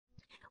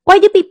Why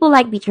do people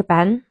like Peter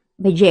Pan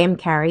by J.M.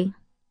 Carey?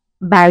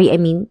 Barry, I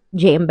mean,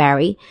 J.M.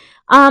 Barry.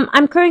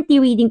 I'm currently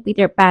reading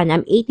Peter Pan.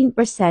 I'm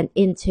 18%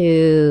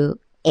 into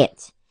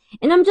it.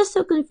 And I'm just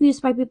so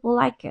confused why people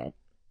like it.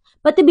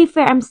 But to be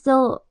fair, I've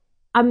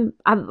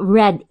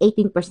read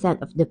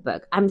 18% of the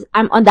book. I'm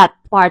on that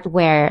part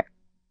where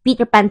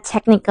Peter Pan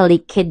technically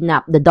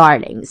kidnapped the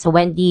darlings, so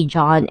Wendy,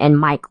 John, and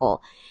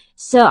Michael.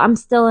 So I'm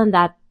still in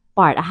that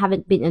part. I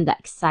haven't been in the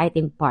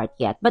exciting part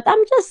yet. But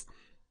I'm just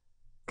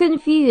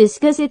confused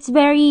because it's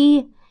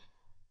very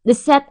the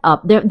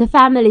setup, the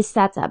family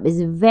setup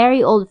is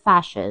very old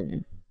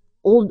fashioned.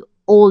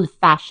 Old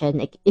fashioned,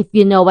 like, if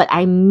you know what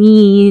I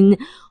mean,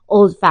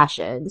 old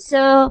fashioned.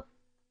 So,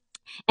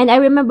 and I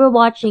remember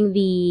watching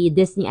the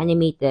Disney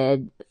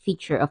animated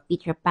feature of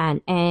Peter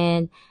Pan,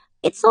 and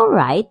it's all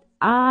right.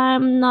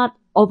 I'm not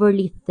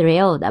overly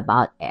thrilled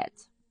about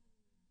it.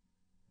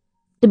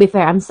 To be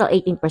fair, I'm still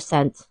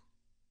 18%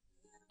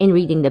 in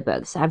reading the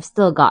book, so I've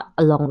still got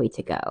a long way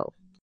to go.